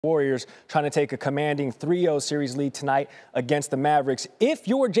Warriors trying to take a commanding 3-0 series lead tonight against the Mavericks. If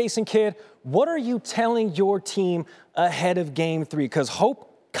you're Jason Kidd, what are you telling your team ahead of Game 3? Because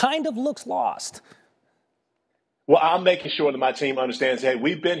hope kind of looks lost. Well, I'm making sure that my team understands, hey,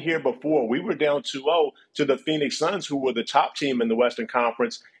 we've been here before. We were down 2-0 to the Phoenix Suns, who were the top team in the Western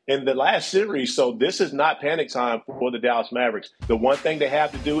Conference in the last series. So this is not panic time for the Dallas Mavericks. The one thing they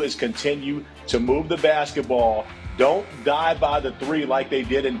have to do is continue to move the basketball. Don't die by the three like they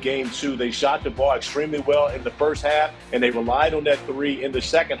did in Game 2. They shot the ball extremely well in the first half, and they relied on that three in the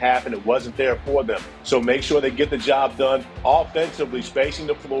second half, and it wasn't there for them. So make sure they get the job done offensively, spacing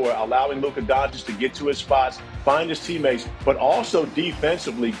the floor, allowing Luka Doncic to get to his spots, find his teammates, but also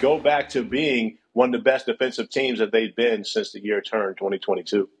defensively go back to being one of the best defensive teams that they've been since the year turned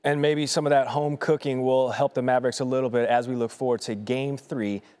 2022. And maybe some of that home cooking will help the Mavericks a little bit as we look forward to Game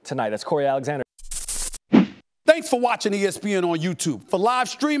 3 tonight. That's Cory Alexander. Thanks for watching ESPN on YouTube. For live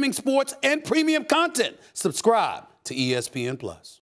streaming, sports, and premium content, subscribe to ESPN+.